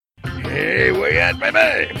Hey, where you at,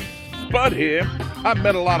 baby? Spud here. I've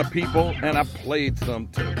met a lot of people, and I've played some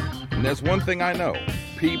too. And there's one thing I know.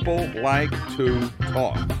 People like to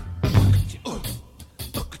talk.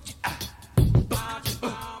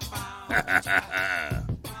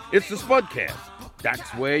 It's the SPUDCAST.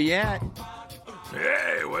 That's where you at.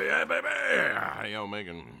 Hey, where you at, baby? How y'all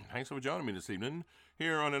making? Thanks for joining me this evening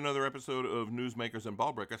here on another episode of Newsmakers and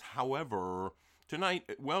Ballbreakers. However, tonight,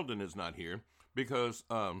 Weldon is not here because,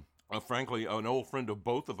 frankly, an old friend of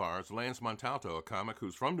both of ours, Lance Montalto, a comic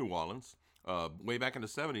who's from New Orleans, way back in the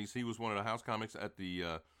 70s, he was one of the house comics at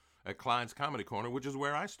Clyde's Comedy Corner, which is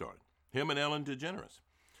where I started. Him and Ellen DeGeneres.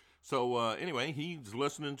 So, anyway, he's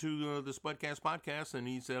listening to the SPUDCAST podcast, and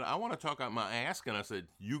he said, I want to talk out my ass, and I said,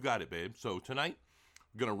 you got it, babe. So tonight,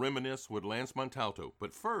 I'm going to reminisce with Lance Montalto.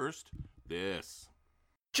 But first, this.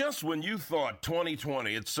 Just when you thought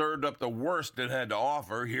 2020 had served up the worst it had to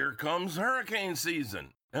offer, here comes hurricane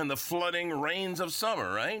season and the flooding rains of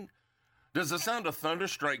summer, right? Does the sound of thunder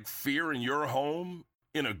strike fear in your home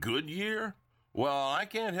in a good year? Well, I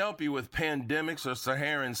can't help you with pandemics or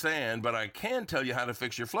Saharan sand, but I can tell you how to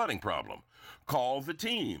fix your flooding problem. Call the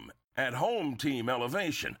team at Home Team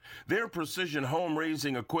Elevation. Their precision home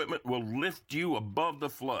raising equipment will lift you above the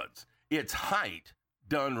floods. It's height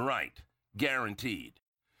done right, guaranteed.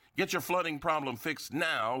 Get your flooding problem fixed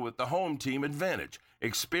now with the Home Team Advantage.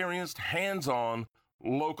 Experienced, hands-on,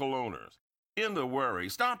 local owners. In the worry,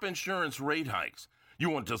 stop insurance rate hikes. You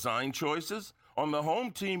want design choices? On the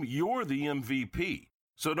Home Team, you're the MVP.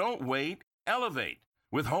 So don't wait, elevate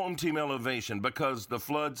with Home Team Elevation because the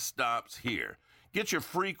flood stops here. Get your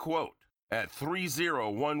free quote at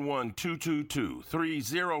 3011222,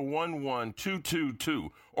 3011222,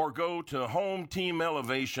 or go to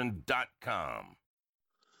hometeamelevation.com.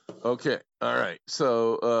 Okay, all right.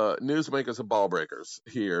 So, Newsmakers and Ballbreakers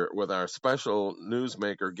here with our special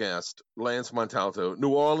newsmaker guest, Lance Montalto, New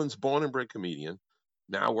Orleans born and bred comedian.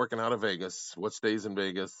 Now working out of Vegas. What stays in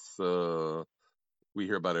Vegas, we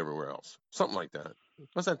hear about everywhere else. Something like that.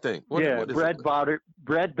 What's that thing? What is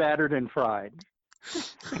bread battered and fried.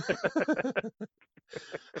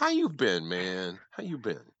 How you been, man? How you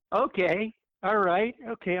been? Okay. All right.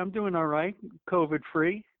 Okay, I'm doing all right.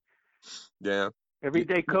 COVID-free. Yeah. Every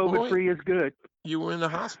day COVID-free is good. You were in the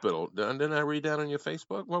hospital. Didn't I read that on your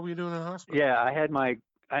Facebook? What were you doing in the hospital? Yeah, I had my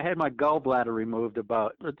gallbladder removed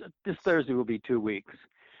this Thursday will be 2 weeks.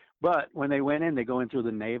 But when they went in, they go in through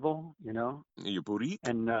the navel, Your booty?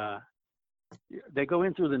 And they go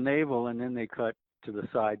in through the navel and then they cut to the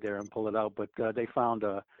side there and pull it out. But they found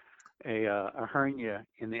a hernia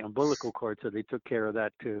in the umbilical cord, so they took care of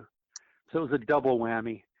that too. So it was a double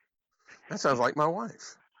whammy. That sounds like my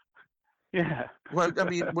wife. Yeah. Well, I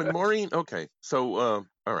mean, when Maureen, okay, so, all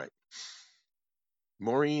right.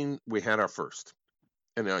 Maureen, we had our first.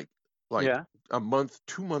 And like yeah. a month,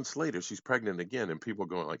 2 months later, she's pregnant again. And people are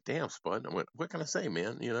going like, damn, Spud. I went, what can I say,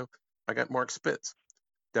 man? I got Mark Spitz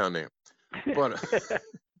down there. But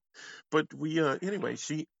but we, anyway,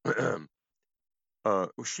 she had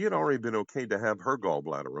already been okay to have her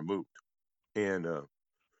gallbladder removed. And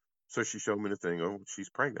so she showed me the thing. Oh, she's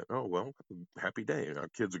pregnant. Oh, well, happy day. Our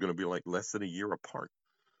kids are going to be like less than a year apart.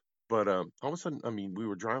 But all of a sudden, I mean, we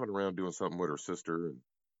were driving around doing something with her sister, and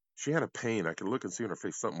she had a pain. I could look and see on her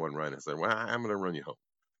face something wasn't right. I said, well, I'm going to run you home.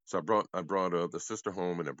 So I brought the sister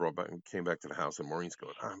home, and I came back to the house, and Maureen's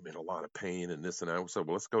going, I'm in a lot of pain and this and that. I said,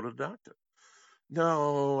 well, let's go to the doctor.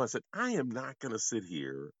 No, I said, I am not going to sit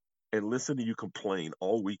here and listen to you complain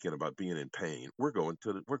all weekend about being in pain. We're going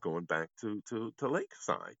back to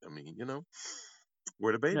Lakeside. I mean,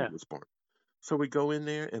 where the baby was born. So we go in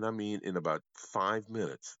there, and I mean, in about 5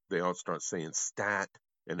 minutes, they all start saying stat,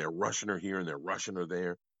 and they're rushing her here and they're rushing her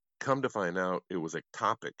there. Come to find out, it was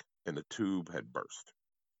ectopic, and the tube had burst.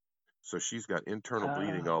 So she's got internal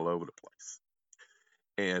bleeding all over the place.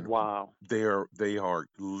 And wow, they are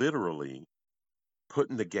literally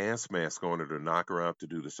putting the gas mask on her to knock her out to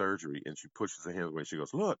do the surgery, and she pushes her hands away. She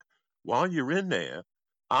goes, look, while you're in there,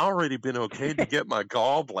 I already been okay to get my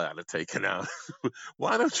gallbladder taken out.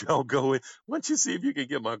 Why don't y'all go in? Why don't you see if you can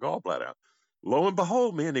get my gallbladder out? Lo and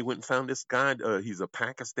behold, man, they went and found this guy. He's a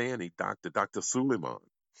Pakistani doctor, Dr. Suleiman,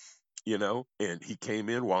 and he came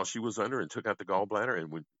in while she was under and took out the gallbladder.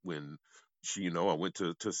 And when she, I went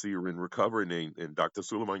to see her in recovery, and Dr.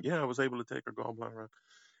 Suleiman, I was able to take her gallbladder out.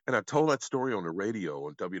 And I told that story on the radio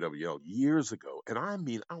on WWL years ago. And I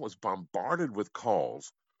mean, I was bombarded with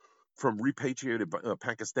calls from repatriated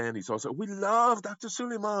Pakistanis. So I said, we love Dr.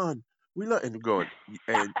 Suleiman. We love, and going,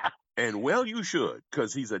 and well, you should,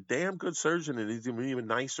 because he's a damn good surgeon and he's an even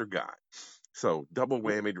nicer guy. So double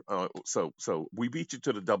whammy. So we beat you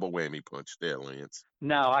to the double whammy punch there, Lance.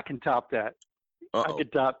 No, I can top that. I Uh-oh. can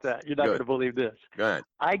top that. You're not going Good. to believe this. Go ahead.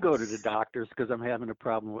 I go to the doctors because I'm having a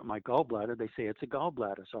problem with my gallbladder. They say it's a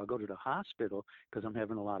gallbladder. So I go to the hospital because I'm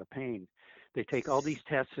having a lot of pain. They take all these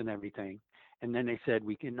tests and everything. And then they said,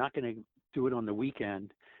 we're not going to do it on the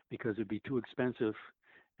weekend because it'd be too expensive.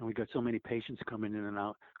 And we got so many patients coming in and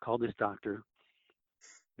out. Call this doctor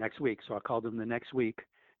next week. So I called them the next week.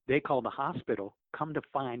 They called the hospital. Come to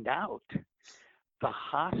find out, the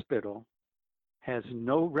hospital has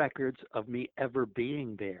no records of me ever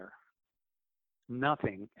being there.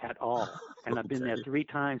 Nothing at all. And I've been there 3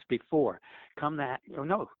 times before.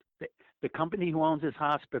 The company who owns this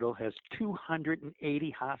hospital has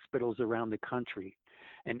 280 hospitals around the country,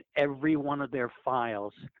 and every one of their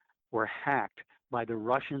files were hacked by the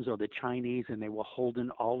Russians or the Chinese, and they were holding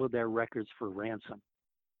all of their records for ransom.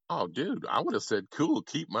 Oh, dude, I would have said, cool,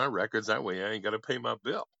 keep my records. That way I ain't got to pay my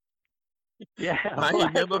bill. Yeah, I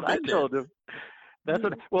ain't never been I there. told him.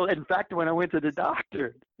 Well, in fact, when I went to the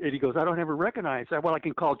doctor, and he goes, I don't ever recognize that. Well, I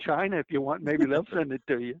can call China if you want. Maybe they'll send it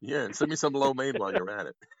to you. Yeah, and send me some lo mein while you're at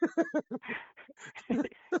it.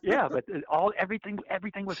 Yeah, but everything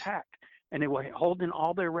was hacked, and they were holding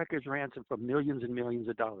all their records ransom for millions and millions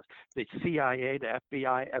of dollars. The CIA, the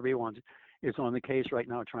FBI, everyone is on the case right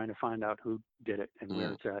now trying to find out who did it and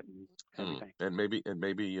where it's at and everything. And maybe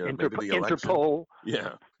maybe the election. Interpol.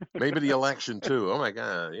 Yeah, maybe the election too. Oh my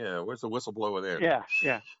God, yeah. Where's the whistleblower there?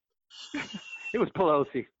 Yeah. It was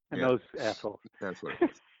Pelosi and those assholes. That's what it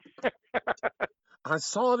was. I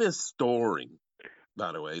saw this story,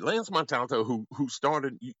 by the way. Lance Montalto, who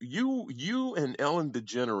started you and Ellen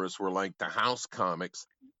DeGeneres were like the house comics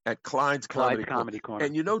at Clyde's Comedy Corner.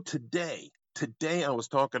 And today I was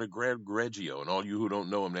talking to Greg Reggio, and all you who don't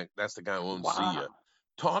know him, that's the guy who owns Sia.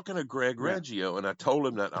 Talking to Greg Reggio, and I told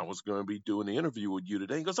him that I was going to be doing the interview with you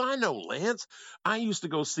today. He goes, I know Lance. I used to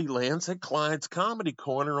go see Lance at Clyde's Comedy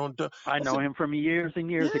Corner I know him from years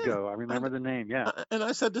and years ago. I remember the name, And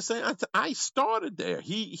I said the same. I started there.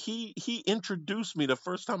 He introduced me the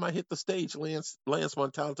first time I hit the stage. Lance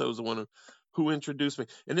Montalto was the one who introduced me.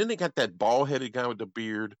 And then they got that bald-headed guy with the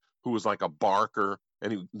beard who was like a barker,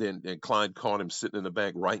 and then Clyde caught him sitting in the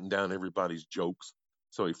back writing down everybody's jokes.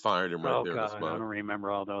 So he fired him right there. Oh, God, I don't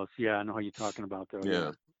remember all those. Yeah, I know who you're talking about, though.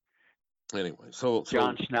 Yeah. Anyway, so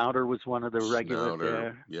John Schnauder was one of the regulars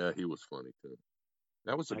there. Yeah, he was funny, too.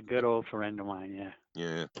 That was a good old friend of mine, yeah.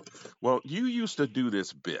 Yeah. Well, you used to do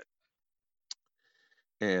this bit.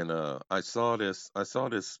 And I saw this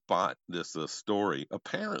spot, this story.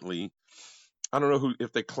 Apparently, I don't know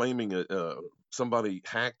if they're claiming somebody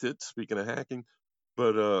hacked it, speaking of hacking,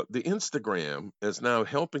 but the Instagram is now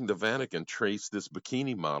helping the Vatican trace this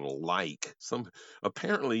bikini model.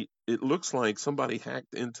 Apparently, it looks like somebody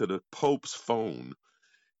hacked into the Pope's phone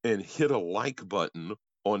and hit a like button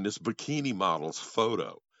on this bikini model's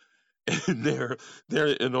photo. And they're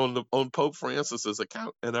on Pope Francis's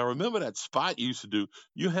account. And I remember that spot you used to do.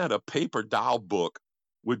 You had a paper doll book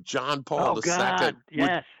with John Paul II,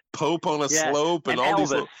 with Pope on a slope, and all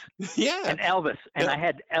Elvis. these. And Elvis, and I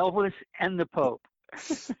had Elvis and the Pope.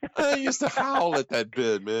 I used to howl at that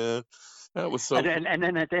bit, man. That was so. And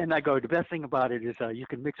then at the end, I go, the best thing about it is you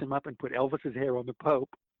can mix them up and put Elvis's hair on the Pope.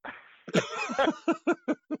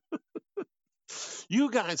 You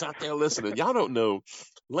guys out there listening, y'all don't know,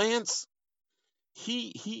 Lance,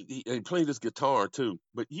 he played his guitar too,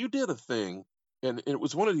 but you did a thing, and it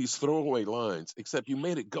was one of these throwaway lines, except you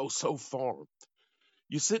made it go so far.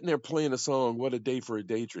 You're sitting there playing a song, What a Day for a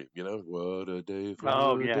Daydream, What a day for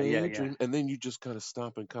a daydream. Yeah. And then you just kind of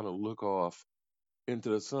stop and kind of look off into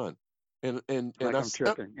the sun. And like I'm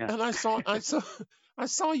tripping. Yeah. And I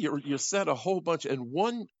saw you said a whole bunch, and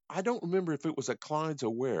one, I don't remember if it was at Clyde's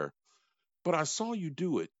or where, but I saw you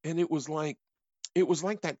do it, and it was like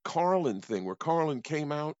that Carlin thing where Carlin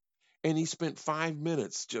came out and he spent 5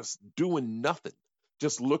 minutes just doing nothing,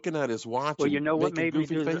 just looking at his watch. Well, you know what made me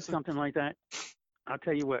do faces? Something like that? I'll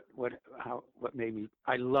tell you what made me.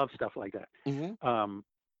 I love stuff like that.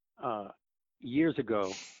 Mm-hmm. Years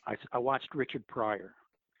ago, I watched Richard Pryor.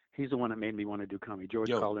 He's the one that made me want to do comedy. George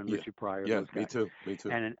Carlin, Richard Pryor. Yeah, me too.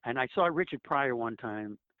 And I saw Richard Pryor one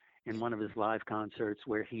time in one of his live concerts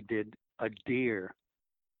where he did a deer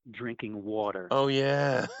drinking water. Oh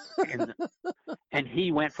yeah. And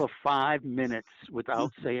he went for 5 minutes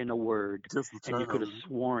without saying a word, and you could have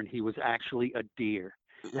sworn he was actually a deer.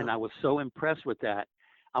 Yeah. And I was so impressed with that.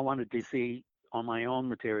 I wanted to see on my own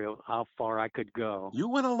material how far I could go. You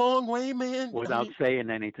went a long way, man. Without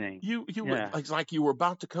saying anything. You went, it's like you were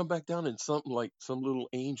about to come back down, and something like some little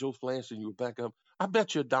angel flash, and you were back up. I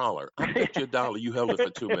bet you $1. You held it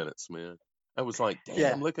for 2 minutes, man. I was like, damn,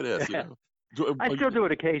 Yeah. look at this, you know. I still do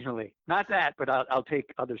it occasionally. Not that, but I'll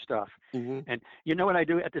take other stuff. Mhm. And you know what I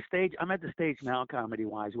do at the stage? I'm at the stage now,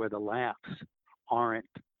 comedy-wise, where the laughs aren't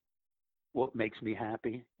what makes me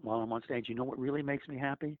happy while I'm on stage. You know what really makes me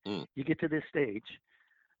happy? Mm. You get to this stage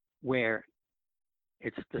where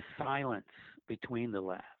it's the silence between the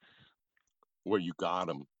laughs. Where you got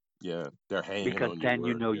them. Yeah, they're hanging Because on your then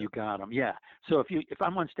you word. know Yeah. you got them. Yeah. So if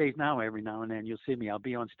I'm on stage now, every now and then you'll see me. I'll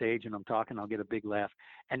be on stage and I'm talking. I'll get a big laugh,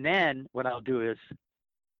 and then what I'll do is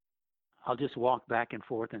I'll just walk back and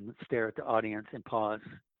forth and stare at the audience and pause,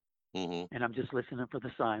 Mhm. and I'm just listening for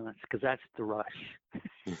the silence because that's the rush.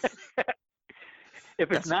 If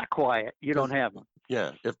it's That's not quiet, you don't 'cause have them.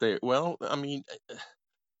 yeah. If they well, I mean,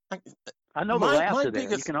 I, I know the my laughs my are there. You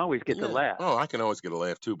biggest can always get the yeah. laugh. Oh, I can always get a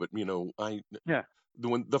laugh too, but you know, Yeah.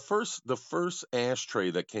 when the first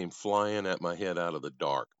ashtray that came flying at my head out of the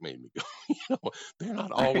dark made me go, you know, they're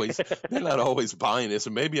not always buying this,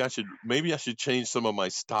 and maybe I should change some of my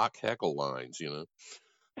stock heckle lines, you know.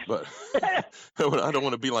 But I don't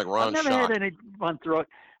want to be like I've Ron never had Schock. anyone throw.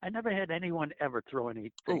 I never had anyone ever throw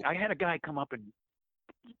anything. Oh, I had a guy come up and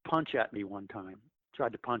punch at me one time.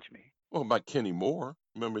 Tried to punch me. well, about Kenny Moore,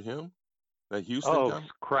 remember him? That Houston Oh, guy?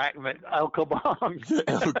 crack! Al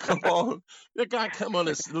Capone. Come on, the guy, come on,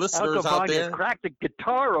 his Al listeners out Capone just there. cracked a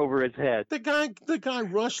guitar over his head. The guy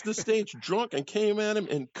rushed the stage drunk and came at him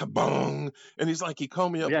and kabong. And he's like, he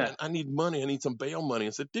called me up, Yeah. man, I need money. I need some bail money. I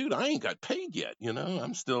said, dude, I ain't got paid yet. You know,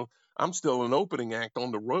 I'm still an opening act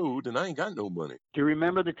on the road and I ain't got no money. Do you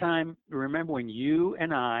remember the time? Remember when you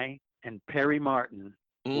and I and Perry Martin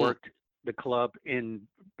worked the club in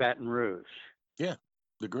Baton Rouge? Yeah,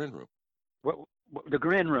 the Grin Room. What the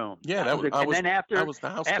Grin Room? Yeah, then I was the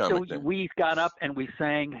house after comic there. we got up and we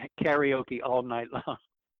sang karaoke all night long.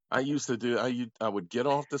 I would get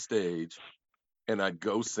off the stage and I'd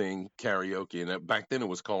go sing karaoke. And back then it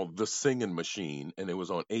was called The Singing Machine and it was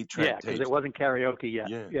on 8-track Yeah, because tapes. it wasn't karaoke yet.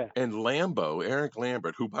 Yeah. And Eric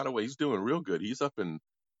Lambert, who, by the way, he's doing real good. He's up in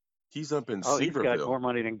Oh, he's got Seaverville. more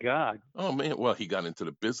money than God. Oh man, well, he got into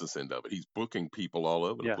the business end of it. He's booking people all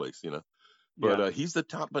over the Yeah. place, you know. But Yeah. he's the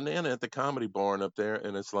top banana at the Comedy Barn up there,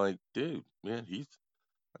 and it's like, dude, man, he's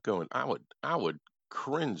going. I would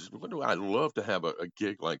cringe. What do I love to have a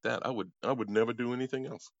gig like that? I would never do anything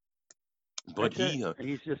else. But That's it.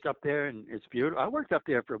 He's just up there, and it's beautiful. I worked up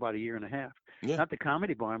there for about a year and a half. yeah, Not the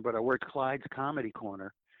Comedy Barn, but I worked Clyde's Comedy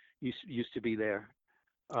Corner. Used to be there.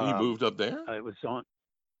 he moved up there It was on.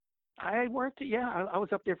 I worked. Yeah, I was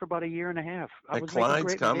up there for about a year and a half. I at was making Clyde's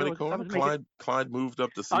great. Comedy I Corner. was making, Clyde moved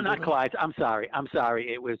up to. oh, not Seaverville? Clyde's. I'm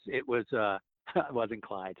sorry. It was. It wasn't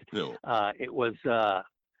Clyde's. No, It was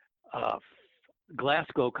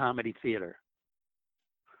Glasgow Comedy Theater.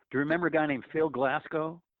 Do you remember a guy named Phil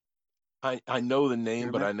Glasgow? I know the name,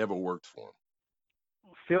 You but I remember? never worked for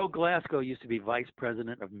him. Phil Glasgow used to be vice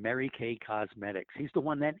president of Mary Kay Cosmetics. He's the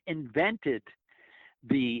one that invented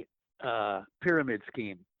the pyramid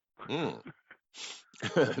scheme. Mm.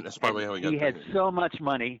 That's probably how he got. He had there. so much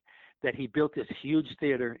money that he built this huge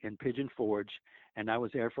theater in Pigeon Forge, and I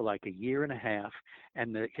was there for like a year and a half.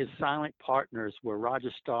 And his silent partners were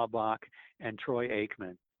Roger Staubach and Troy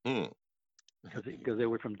Aikman Mm. because they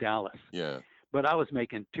were from Dallas. Yeah. But I was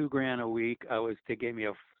making $2,000 a week. They gave me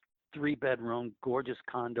a 3-bedroom, gorgeous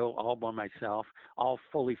condo all by myself, all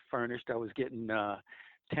fully furnished. I was getting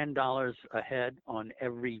 $10 a head on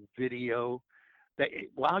every video.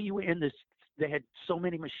 While you were in this, they had so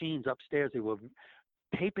many machines upstairs. They were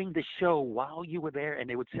taping the show while you were there, and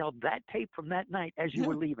they would sell that tape from that night as you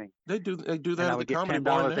were leaving. They do that And at I the would get Comedy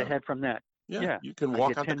Barn $10 now. ahead from that. Yeah, you can I walk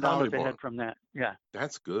get out the $10 Comedy ahead Barn. from that. Yeah,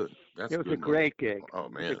 That's good. That's it was good a money. great gig. Oh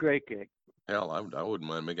It was man, a great gig. hell, I wouldn't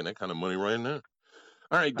mind making that kind of money right now.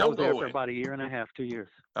 All right, I don't was there go for away. about a year and a half, 2 years.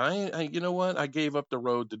 You know what? I gave up the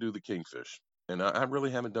road to do the Kingfish, and I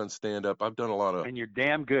really haven't done stand up. I've done a lot of. And you're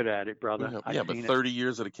damn good at it, brother. Yeah, but 30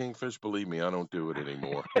 years of the Kingfish, believe me, I don't do it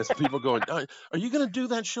anymore. There's people going, are you going to do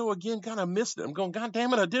that show again? God, I missed it. I'm going, God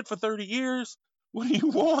damn it, I did for 30 years. What do you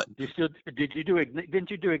want?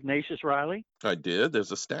 Didn't you do Ignatius Riley? I did.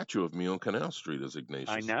 There's a statue of me on Canal Street as Ignatius.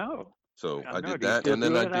 I know. So I know. did Do you that, still and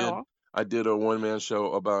then do it at all? I did a one-man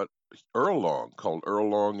show about Earl Long called Earl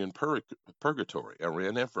Long in Purgatory. I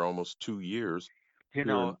ran that for almost 2 years. You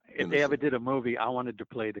know, if they ever did a movie, I wanted to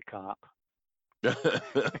play the cop.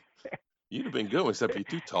 You'd have been good, except you're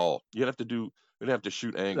too tall. You'd have to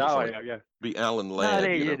shoot angles. Oh, like, yeah. Be Alan No, Ladd.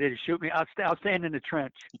 they shoot me. I'll stand in the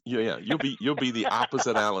trench. Yeah. You'll be the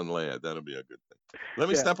opposite Alan Ladd. That'll be a good thing. Let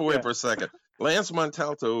me step away for a second. Lance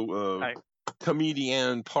Montalto,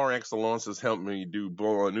 comedian par excellence has helped me do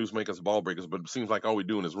Newsmakers, Ball Breakers, but it seems like all we're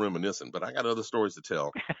doing is reminiscing. But I got other stories to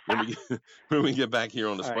tell when we when we get back here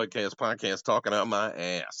on the All right. SPUDCAST podcast talking out my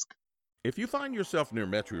ass. If you find yourself near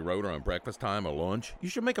Metro Road on breakfast time or lunch, you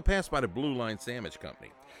should make a pass by the Blue Line Sandwich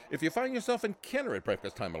Company. If you find yourself in Kenner at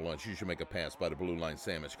breakfast time or lunch, you should make a pass by the Blue Line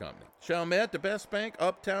Sandwich Company. Chalmette, the best bank,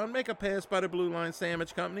 uptown, make a pass by the Blue Line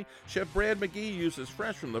Sandwich Company. Chef Brad McGee uses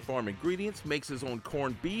fresh from the farm ingredients, makes his own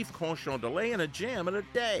corned beef, cochon de lait, and a jam in a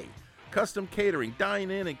day. Custom catering,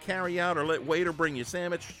 dine in and carry out, or let waiter bring your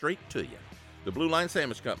sandwich straight to you. The Blue Line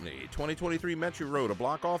Sandwich Company, 2023 Metro Road, a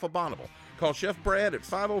block off of Bonneville. Call Chef Brad at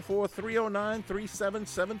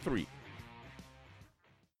 504-309-3773.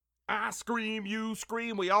 I scream, you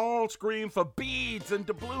scream, we all scream for beads and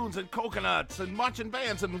doubloons and coconuts and marching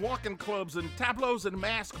bands and walking clubs and tableaus and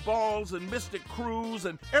masked balls and mystic crews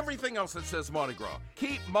and everything else that says Mardi Gras.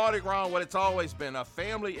 Keep Mardi Gras what it's always been, a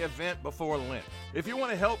family event before Lent. If you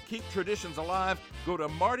want to help keep traditions alive, go to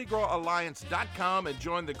MardiGrasAlliance.com and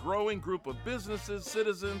join the growing group of businesses,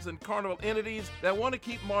 citizens, and carnival entities that want to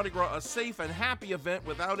keep Mardi Gras a safe and happy event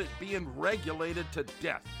without it being regulated to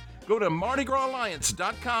death. Go to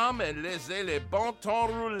MardiGrasAlliance.com and laissez les bon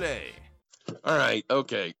temps rouler. All right,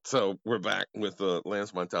 okay, so we're back with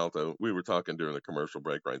Lance Montalto. We were talking during the commercial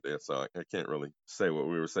break right there, so I can't really say what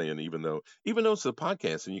we were saying, even though it's a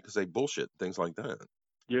podcast and you can say bullshit, things like that.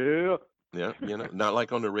 Yeah. Yeah, not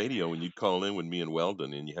like on the radio when you'd call in with me and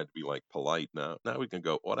Weldon and you had to be like polite. Now we can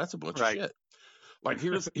go, oh, that's a bunch of shit. Like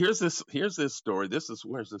here's this story.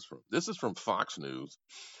 Where's this from? This is from Fox News.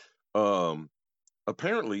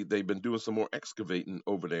 Apparently they've been doing some more excavating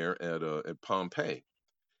over there at Pompeii,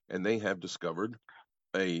 and they have discovered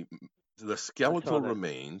the skeletal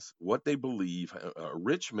remains, what they believe a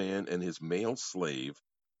rich man and his male slave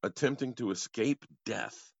attempting to escape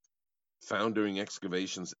death, found during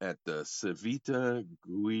excavations at the Civita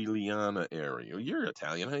Giuliana area. You're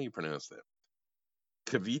Italian. How do you pronounce that?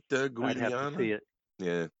 Civita Giuliana? I'd have to see it.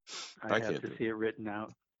 Yeah. I'd have to see it written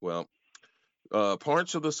out. Well,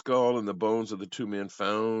 parts of the skull and the bones of the two men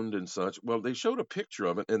found and such. Well, they showed a picture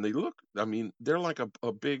of it, and they look, I mean, they're like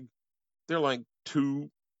they're like two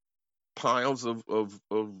piles of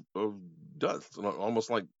dust, almost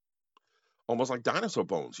like dinosaur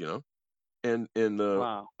bones, And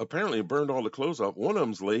wow. Apparently it burned all the clothes off. One of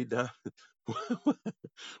them's laid down.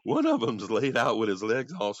 One of them's laid out with his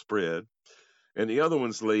legs all spread, and the other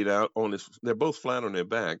one's laid out they're both flat on their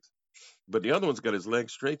backs. But the other one's got his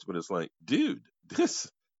legs straight, but it's like, dude, this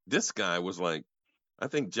guy was like, I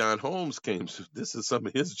think John Holmes this is some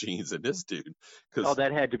of his genes in this dude. Oh,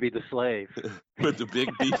 that had to be the slave. With the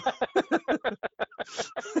big beef.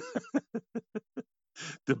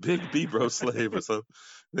 The big Bebro slave or something.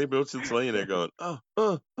 They both just laying there going, oh.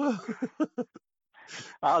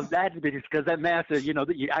 Oh, that's because that massive,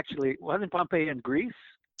 that you actually, wasn't Pompeii in Greece?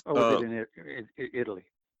 Or was it in Italy?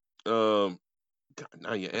 God,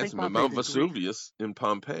 now you're asking me. Mount Vesuvius in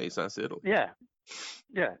Pompeii, so that's Italy. Yeah.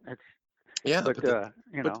 That's. Yeah, but but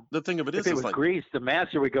the thing of it is, if it was like, Greece, the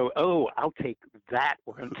master would go, "Oh, I'll take that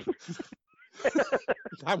one."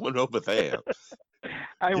 That one over there.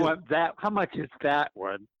 I want that. How much is that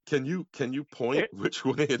one? Can you point which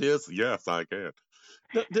one it is? Yes, I can.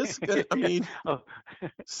 This, I mean,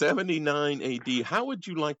 79 AD. How would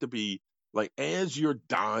you like to be? Like, as you're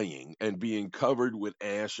dying and being covered with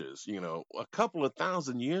ashes, a couple of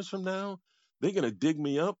 1,000 years from now, they're going to dig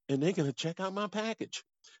me up and they're going to check out my package.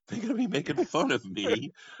 They're going to be making fun of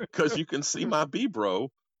me because you can see my B-bro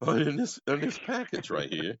in this package right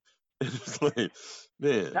here. And it's like,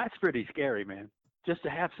 man. That's pretty scary, man. Just to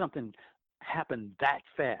have something happen that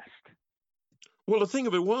fast. Well, the thing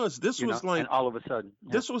of it was, this was like, and all of a sudden.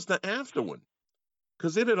 Yeah. This was the after one.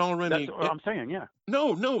 Because it had already. That's what I'm saying, yeah.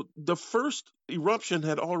 No, the first eruption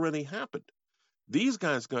had already happened. These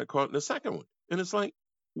guys got caught in the second one. And it's like,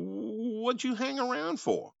 what'd you hang around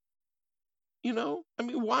for? I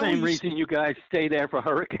mean, why? Same reason you guys stay there for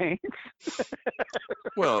hurricanes.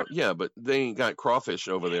 Well, yeah, but they ain't got crawfish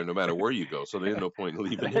over there no matter where you go, so there's no point in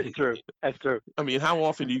leaving. That's true. That's true. I mean, how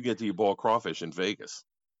often do you get to eat ball crawfish in Vegas,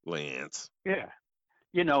 Lance? Yeah.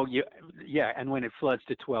 And when it floods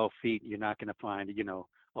to 12 feet, you're not going to find, a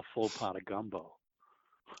full pot of gumbo.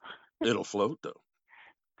 It'll float, though.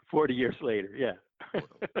 40 years later, yeah. Well,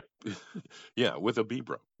 yeah, with a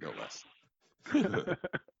B-bro, no less.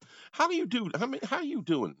 How do you do? How you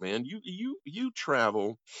doing, man? You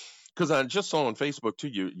travel, because I just saw on Facebook too.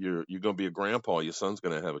 You're going to be a grandpa. Your son's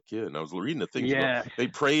going to have a kid, and I was reading the things. Yeah. They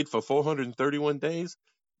prayed for 431 days.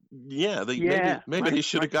 Yeah, maybe they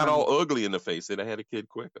should have got all ugly in the face. They'd have had a kid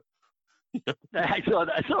quicker. I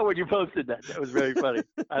saw when you posted that. That was very funny.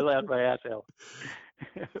 I laughed my ass out.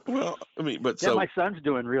 Well, I mean, but Yeah, so my son's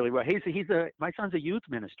doing really well. My son's a youth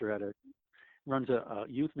minister runs a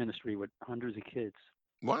youth ministry with hundreds of kids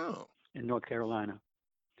wow. in North Carolina.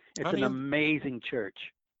 It's How do an you amazing church.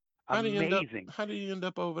 Amazing. how do you end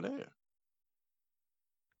up over there?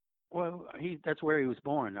 Well, that's where he was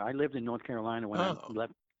born. I lived in North Carolina when I Oh,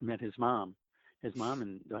 met his mom. His mom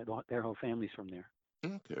and their whole family's from there.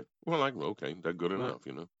 okay. Well, okay, that's good But enough,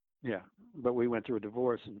 you know. yeah, but we went through a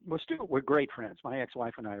divorce, and we're great friends. My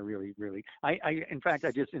ex-wife and I are really, really. In fact,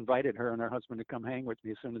 I just invited her and her husband to come hang with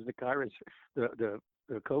me as soon as the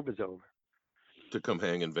COVID's over. To come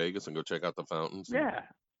hang in Vegas and go check out the fountains. Yeah,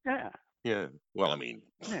 yeah, Yeah. Well, I mean,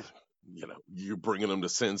 yeah. you know, you're bringing them to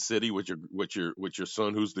Sin City with your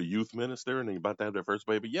son who's the youth minister and he's about to have their first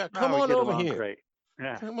baby. Yeah, come Oh, we on get over along here. great.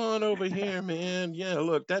 Yeah. Come on over here, man. Yeah,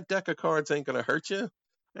 look, that deck of cards ain't gonna hurt you.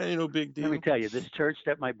 That ain't no big Let me deal. tell you, this church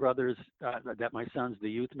that that my son's the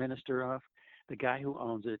youth minister of, the guy who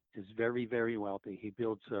owns it is very, very wealthy. He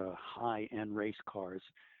builds high-end race cars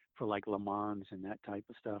for like Le Mans and that type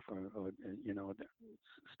of stuff, or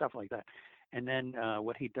stuff like that. And then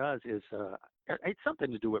what he does is it's something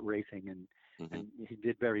to do with racing, and he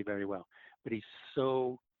did very, very well. But he's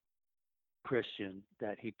so Christian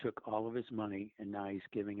that he took all of his money and now he's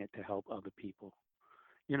giving it to help other people.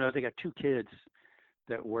 You know, they got two kids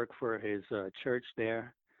that work for his church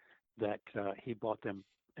there that he bought them,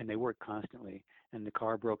 and they work constantly, and the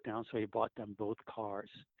car broke down, so he bought them both cars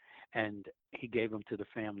and he gave them to the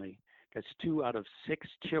family. That's 2 out of 6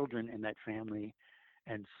 children in that family,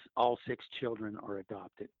 and all 6 children are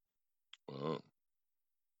adopted. Wow.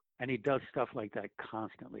 And he does stuff like that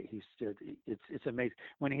constantly. It's amazing.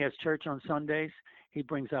 When he has church on Sundays, he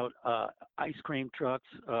brings out ice cream trucks,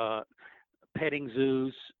 petting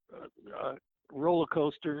zoos, roller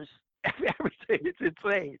coasters, everything. It's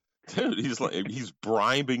insane. Dude, he's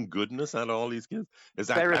bribing goodness out of all these kids.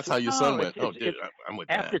 That's how your son went? Oh, dude, I'm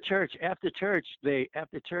with after that. church they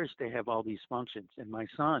have all these functions, and my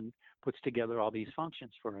son puts together all these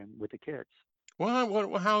functions for him with the kids.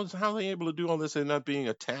 Well, how are they able to do all this and not being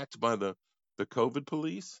attacked by the COVID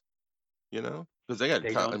police? You know, because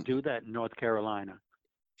They don't do that in North Carolina.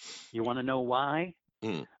 You want to know why?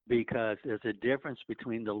 Because there's a difference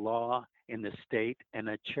between the law in the state and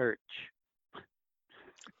a church.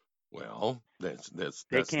 Well, they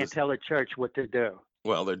can't tell a church what to do.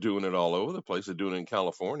 Well, they're doing it all over the place. They're doing it in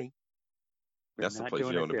California. That's the place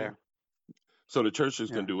you want to be. So the church is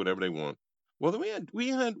going to do whatever they want. Well, we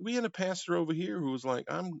had a pastor over here who was like,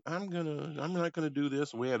 I'm not gonna do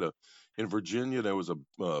this. We had in Virginia there was a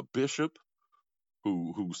bishop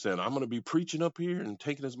who said, I'm gonna be preaching up here and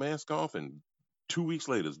taking his mask off, and 2 weeks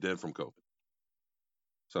later is dead from COVID.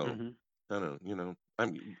 So I don't know, you know.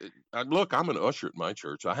 I'm an usher at my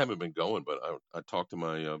church. I haven't been going, but I talked to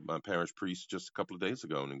my parish priest just a couple of days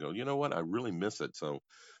ago, and go, you know what, I really miss it. So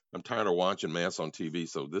I'm tired of watching mass on TV.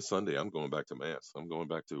 So this Sunday I'm going back to mass. I'm going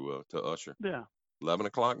back to usher. Yeah. 11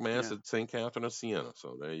 o'clock mass at St. Catherine of Siena.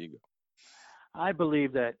 So there you go. I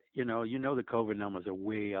believe that the COVID numbers are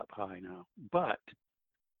way up high now, but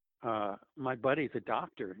my buddy's a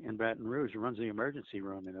doctor in Baton Rouge, runs the emergency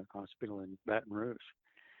room in a hospital in Baton Rouge.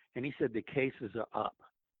 And he said the cases are up,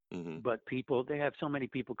 but they have so many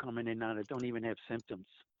people coming in now that don't even have symptoms,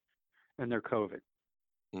 and they're COVID.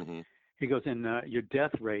 He goes, and your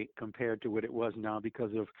death rate compared to what it was now,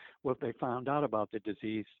 because of what they found out about the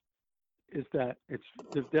disease, is that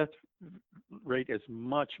the death rate is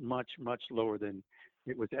much, much, much lower than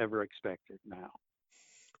it was ever expected now.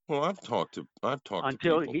 Well, I've talked to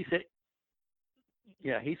until people. He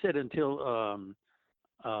said until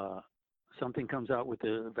something comes out with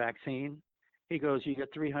the vaccine. He goes, you got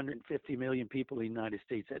 350 million people in the United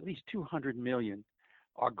States. At least 200 million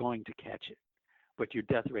are going to catch it. But your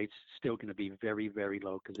death rate's still going to be very, very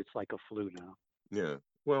low because it's like a flu now. Yeah.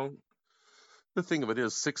 Well, the thing of it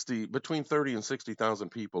is between 30 and 60,000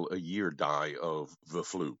 people a year die of the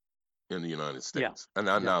flu in the United States. Yeah.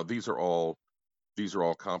 And now these are all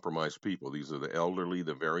compromised people. These are the elderly,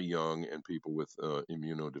 the very young, and people with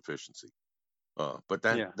immunodeficiency. But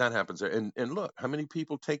that happens there. And look, how many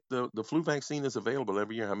people take the flu vaccine is available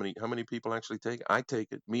every year? How many people actually take it? I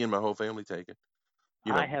take it. Me and my whole family take it.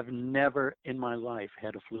 I have never in my life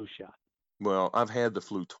had a flu shot. Well, I've had the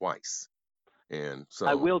flu twice. And so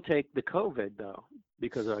I will take the COVID though,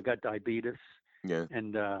 because I got diabetes. Yeah.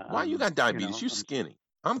 And why you got diabetes? You're skinny.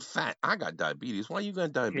 I'm fat. I got diabetes. Why you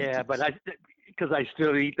got diabetes? Yeah, but because I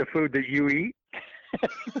still eat the food that you eat.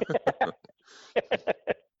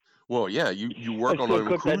 Well, yeah, you work on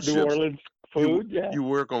a cruise ships. food, yeah. you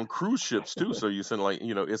work on cruise ships too. So you send like,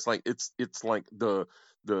 it's like the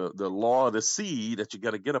law of the sea that you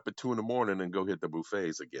got to get up at 2 a.m. and go hit the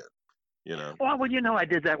buffets again. Well, I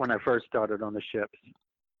did that when I first started on the ships,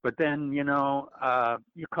 but then you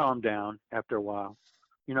calm down after a while,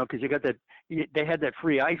 because you got that. They had that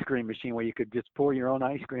free ice cream machine where you could just pour your own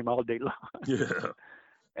ice cream all day long. Yeah.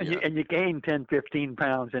 And you gain 10, 15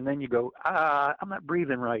 pounds, and then you go, I'm not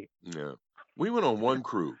breathing right. Yeah. We went on one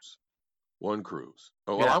cruise. One cruise.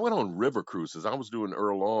 Oh, well, Yeah. I went on river cruises. I was doing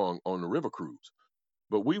Earl Long on the river cruise.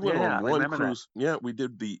 But we went Yeah, on I one remember cruise. Yeah, we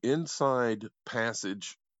did the inside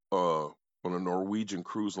passage on a Norwegian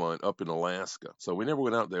cruise line up in Alaska. So we never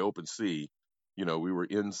went out in the open sea. We were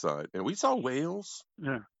inside. And we saw whales.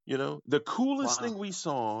 Yeah. The coolest Wow. thing we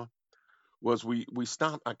saw was we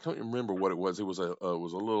stopped. I can't remember what it was. It was a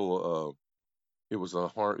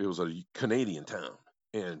Canadian town.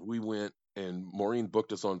 And we went, and Maureen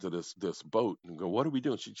booked us onto this boat and go, what are we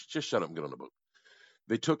doing? She just shut up and get on the boat.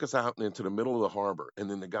 They took us out into the middle of the harbor, and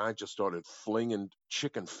then the guy just started flinging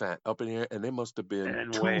chicken fat up in the air, and there must have been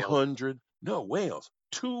And 200, no, whales,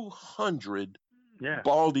 200 Yeah.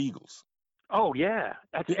 bald eagles. Oh, yeah.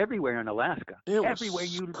 That's everywhere in Alaska. It was Everywhere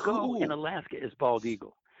you cool. go in Alaska is bald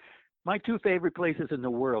eagle. My two favorite places in the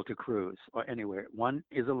world to cruise, or anywhere, one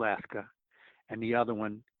is Alaska, and the other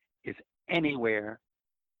one is anywhere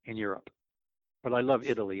in Europe. But I love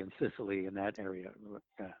Italy and Sicily and that area.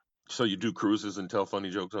 Yeah. So you do cruises and tell funny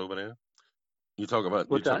jokes over there? You talk about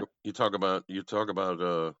What's that? You talk about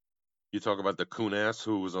the coon-ass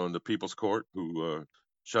who was on the People's Court who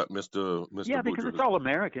shot Mr. Yeah, because Boudreaux. it's all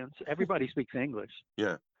Americans. Everybody speaks English.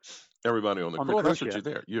 Yeah. Everybody on the cruise. That's what ship. you're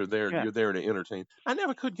there. You're there. Yeah. You're there to entertain. I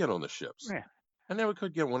never could get on the ships. Yeah. I never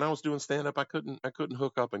could get when I was doing stand up. I couldn't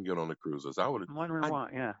hook up and get on the cruises. I would. I'm wondering why.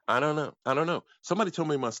 Yeah. I don't know. Somebody told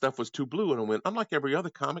me my stuff was too blue, and I went, I'm like every other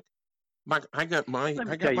comic. I got my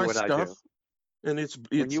stuff, and it's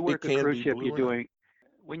when you work a cruise ship, you're doing.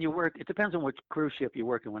 When you work, it depends on which cruise ship you're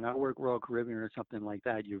working. When I work Royal Caribbean or something like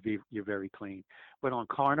that, you're very clean. But on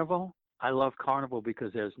Carnival, I love Carnival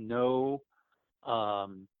because there's no,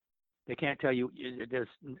 they can't tell you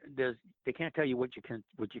they can't tell you what you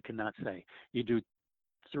cannot say. You do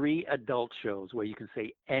 3 adult shows where you can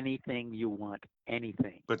say anything you want,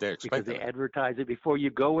 anything. But they're because expecting they advertise it before you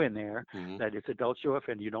go in there Mhm. that it's adult show. If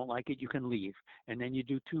and you don't like it, you can leave. And then you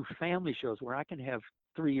do 2 family shows where I can have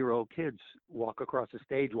 3-year-old kids walk across the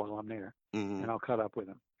stage while I'm there, Mhm. and I'll cut up with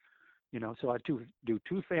them. So I do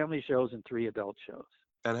 2 family shows and 3 adult shows.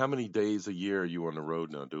 And how many days a year are you on the road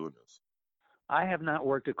now doing this? I have not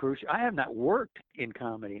worked a cruise. I have not worked in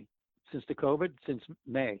comedy since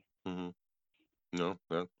May. Mm-hmm. No,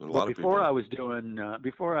 a lot But of people. before I was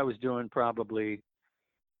doing probably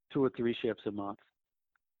 2 or 3 ships a month.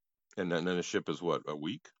 And then a ship is what, a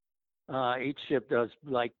week? Each ship does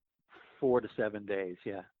like 4 to 7 days.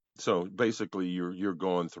 Yeah. So basically, you're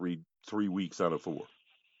gone three weeks out of 4.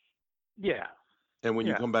 Yeah. And when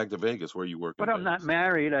you Yeah. come back to Vegas, where you work? But I'm not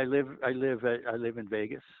married. I live in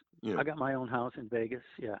Vegas. Yeah. I got my own house in Vegas.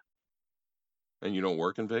 Yeah. And you don't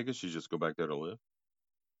work in Vegas? You just go back there to live,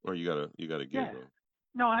 or you got a gig? Yeah.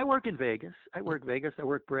 No, I work in Vegas. I work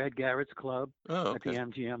Brad Garrett's club Oh, at the okay.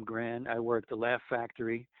 MGM Grand. I work the Laugh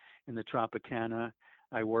Factory in the Tropicana.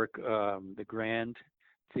 I work the Grand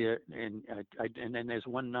Theater, and then there's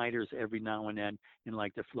one-nighters every now and then in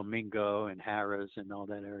like the Flamingo and Harrah's and all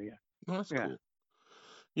that area. Well, that's Yeah. cool.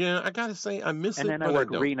 Yeah, I gotta say I miss And it, then I but work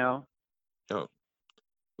don't. Reno. Oh, well,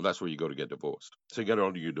 that's where you go to get divorced. So you got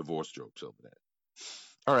all your divorce jokes over there.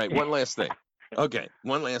 All right, one last thing. Okay,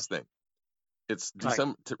 one last thing. It's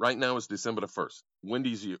December. Right now it's December the 1st. When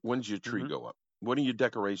does your tree Mhm. go up? When do your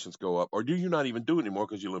decorations go up? Or do you not even do it anymore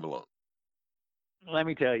because you live alone? Let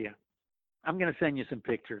me tell you, I'm going to send you some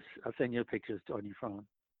pictures. I'll send you pictures on your phone.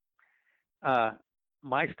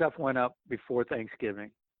 My stuff went up before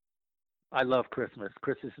Thanksgiving. I love Christmas.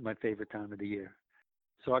 Christmas is my favorite time of the year.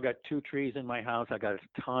 So I got 2 trees in my house. I got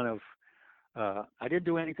a ton of, I didn't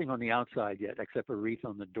do anything on the outside yet except a wreath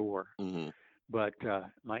on the door. Mm-hmm. But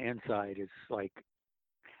my inside is like,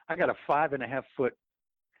 I got a 5.5 foot,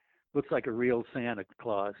 looks like a real Santa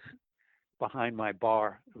Claus behind my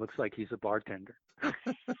bar. It looks like he's a bartender.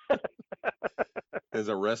 There's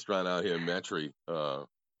a restaurant out here in Metairie,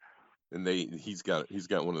 and he's got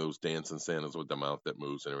one of those dancing Santas with the mouth that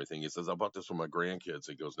moves and everything. He says, I bought this for my grandkids.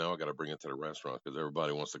 He goes, now I got to bring it to the restaurant because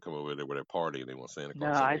everybody wants to come over there with their party and they want Santa No,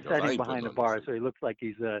 Claus. I He goes, set him ain't behind the putting on bar, this. so he looks like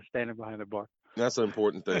he's standing behind the bar. That's an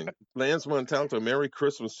important thing. Lance Montalto, Merry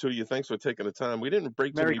Christmas to you. Thanks for taking the time. We didn't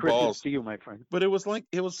break too Merry many Christmas balls, to you, my friend. but it was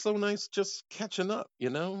so nice just catching up,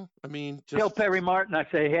 I mean, Tell Perry Martin I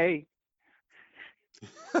say, hey.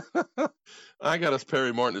 I got a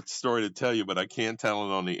Perry Martin story to tell you, but I can't tell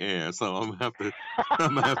it on the air, so I'm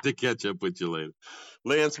gonna have to catch up with you later.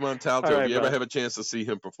 Lance Montalto, All right, if you ever brother. have a chance to see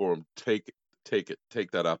him perform, take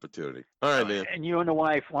that opportunity. All right, man. And you and the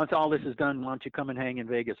wife, once all this is done, why don't you come and hang in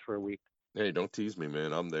Vegas for a week? Hey, don't tease me,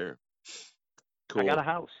 man. I'm there. I got Cool. a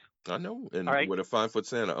house. I know. All And right. with a 5-foot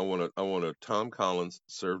Santa, I want a Tom Collins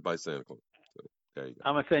served by Santa Claus. So, there you go.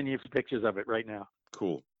 I'm going to send you some pictures of it right now.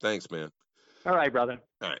 Cool. Thanks, man. All right, brother.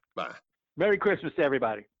 All right. Bye. Merry Christmas to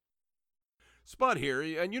everybody. Spud here,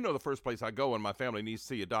 and you know the first place I go when my family needs to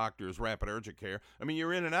see a doctor is Rapid Urgent Care. I mean,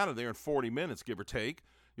 you're in and out of there in 40 minutes, give or take.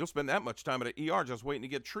 You'll spend that much time at an ER just waiting to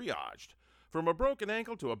get triaged. From a broken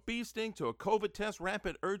ankle to a bee sting to a COVID test,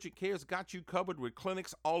 Rapid Urgent Care's got you covered with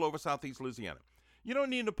clinics all over Southeast Louisiana. You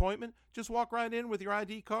don't need an appointment. Just walk right in with your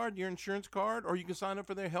ID card, your insurance card, or you can sign up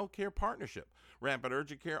for their healthcare partnership. Rapid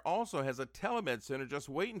Urgent Care also has a telemed center just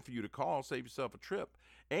waiting for you to call, save yourself a trip.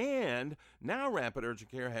 And now Rapid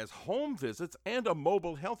Urgent Care has home visits and a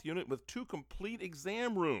mobile health unit with 2 complete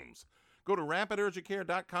exam rooms. Go to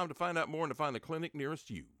rapidurgentcare.com to find out more and to find the clinic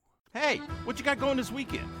nearest you. Hey, what you got going this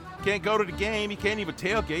weekend? Can't go to the game, you can't even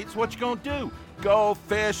tailgate, so what you gonna do? Go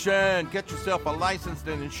fishing! Get yourself a licensed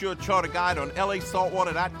and insured charter guide on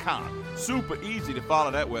lasaltwater.com. Super easy to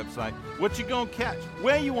follow that website. What you gonna catch?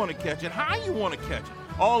 Where you wanna catch it? How you wanna catch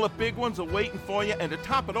it? All the big ones are waiting for you, and to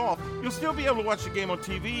top it off, you'll still be able to watch the game on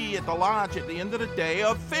TV at the lodge at the end of the day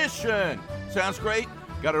of fishing. Sounds great?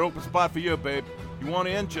 Got an open spot for you, babe. You want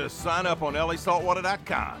in? Just sign up on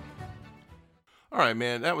lasaltwater.com. All right,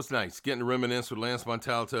 man, that was nice, getting to reminisce with Lance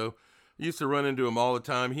Montalto. I used to run into him all the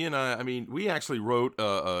time. He and I mean, we actually wrote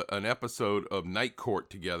an episode of Night Court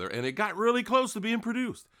together, and it got really close to being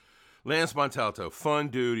produced. Lance Montalto, fun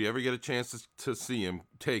dude. You ever get a chance to see him,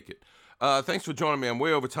 take it. Thanks for joining me. I'm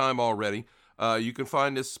way over time already. You can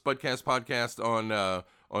find this SPUDCAST podcast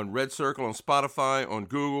on Red Circle, on Spotify, on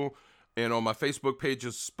Google, and on my Facebook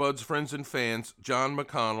pages, Spud's Friends and Fans, John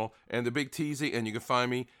McConnell, and the Big Teasy, and you can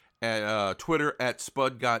find me at Twitter at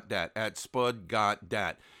SpudGotDat.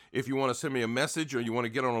 If you want to send me a message or you want to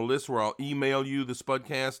get on a list where I'll email you the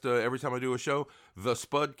Spudcast every time I do a show, the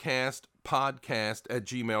Spudcast podcast at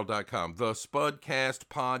gmail.com. The Spudcast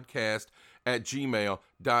podcast at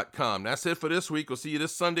gmail.com. That's it for this week. We'll see you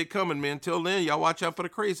this Sunday coming, man. Till then, y'all watch out for the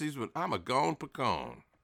crazies, but I'm a gone pecan.